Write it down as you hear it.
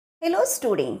Hello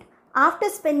student, after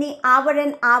spending hour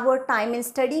and hour time in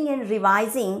studying and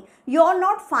revising, you are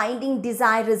not finding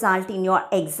desired result in your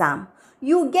exam.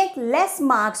 You get less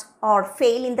marks or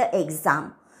fail in the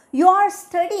exam. You are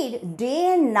studied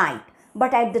day and night,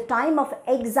 but at the time of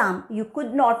exam, you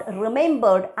could not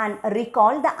remember and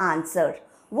recall the answer.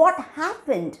 What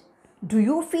happened? Do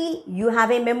you feel you have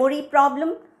a memory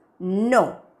problem?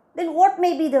 No. Then what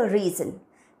may be the reason?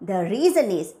 The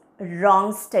reason is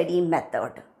wrong study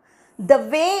method. The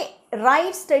way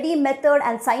right study method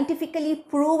and scientifically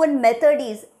proven method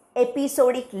is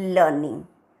episodic learning.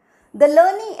 The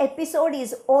learning episode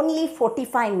is only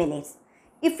 45 minutes.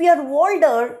 If you are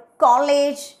older,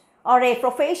 college or a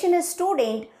professional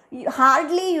student,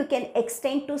 hardly you can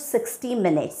extend to 60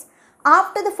 minutes.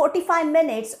 After the 45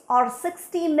 minutes or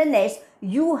 60 minutes,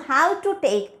 you have to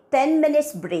take 10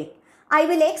 minutes break. I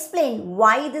will explain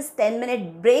why this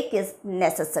 10-minute break is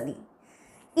necessary.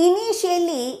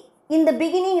 Initially, in the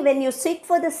beginning, when you sit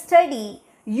for the study,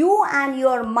 you and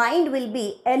your mind will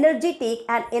be energetic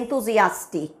and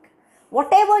enthusiastic.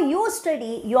 Whatever you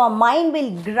study, your mind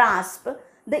will grasp,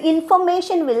 the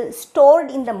information will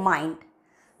stored in the mind.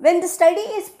 When the study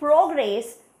is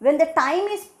progress, when the time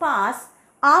is passed,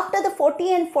 after the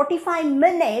 40 and 45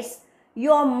 minutes,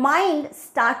 your mind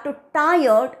start to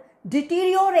tired,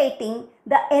 deteriorating,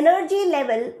 the energy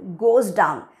level goes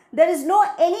down. There is no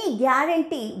any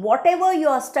guarantee whatever you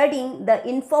are studying, the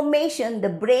information the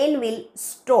brain will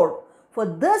store. For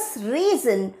this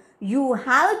reason, you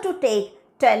have to take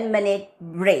 10-minute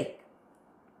break.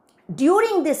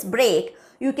 During this break,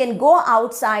 you can go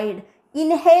outside,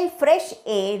 inhale fresh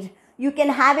air, you can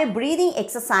have a breathing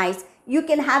exercise, you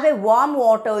can have a warm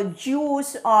water,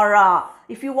 juice, or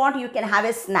if you want, you can have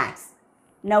a snacks.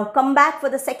 Now come back for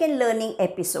the second learning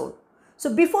episode.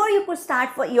 So before you could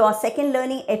start for your second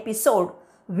learning episode,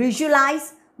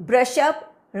 visualize, brush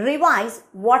up, revise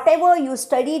whatever you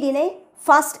studied in a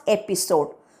first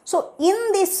episode. So in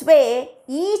this way,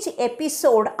 each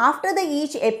episode, after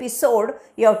each episode,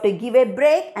 you have to give a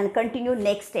break and continue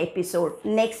next episode.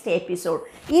 In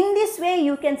this way,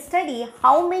 you can study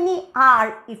how many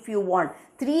hours if you want.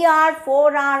 3 hours,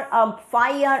 4 hours,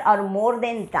 5 hours or more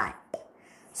than that.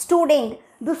 Student,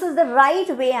 this is the right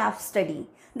way of study.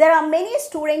 There are many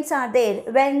students are there,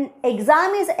 when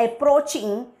exam is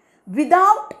approaching,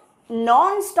 without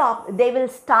non-stop, they will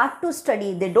start to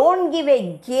study. They don't give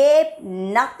a gap,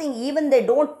 nothing, even they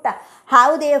don't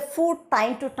have their food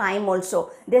time to time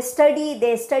also. They study,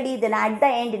 then at the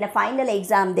end in a final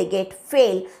exam, they get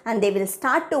fail and they will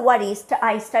start to worry,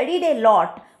 I studied a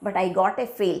lot, but I got a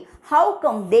fail. How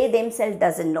come? They themselves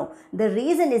doesn't know. The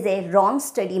reason is a wrong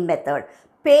study method.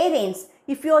 Parents,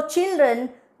 if your children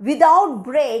without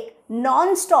break,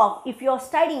 non-stop, if you are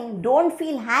studying, don't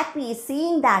feel happy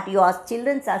seeing that your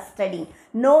children are studying.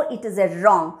 No, it is a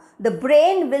wrong. The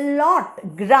brain will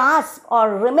not grasp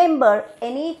or remember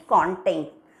any content.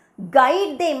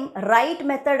 Guide them right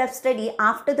method of study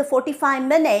after the 45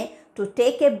 minutes to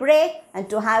take a break and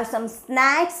to have some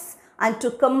snacks and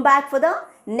to come back for the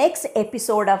next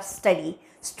episode of study.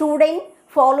 Student,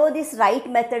 follow this right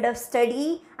method of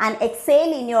study and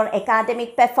excel in your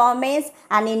academic performance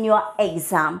and in your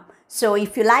exam. So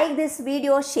if you like this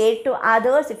video, share to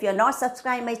others. If you are not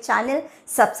subscribed my channel,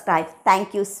 subscribe.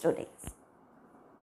 Thank you, students.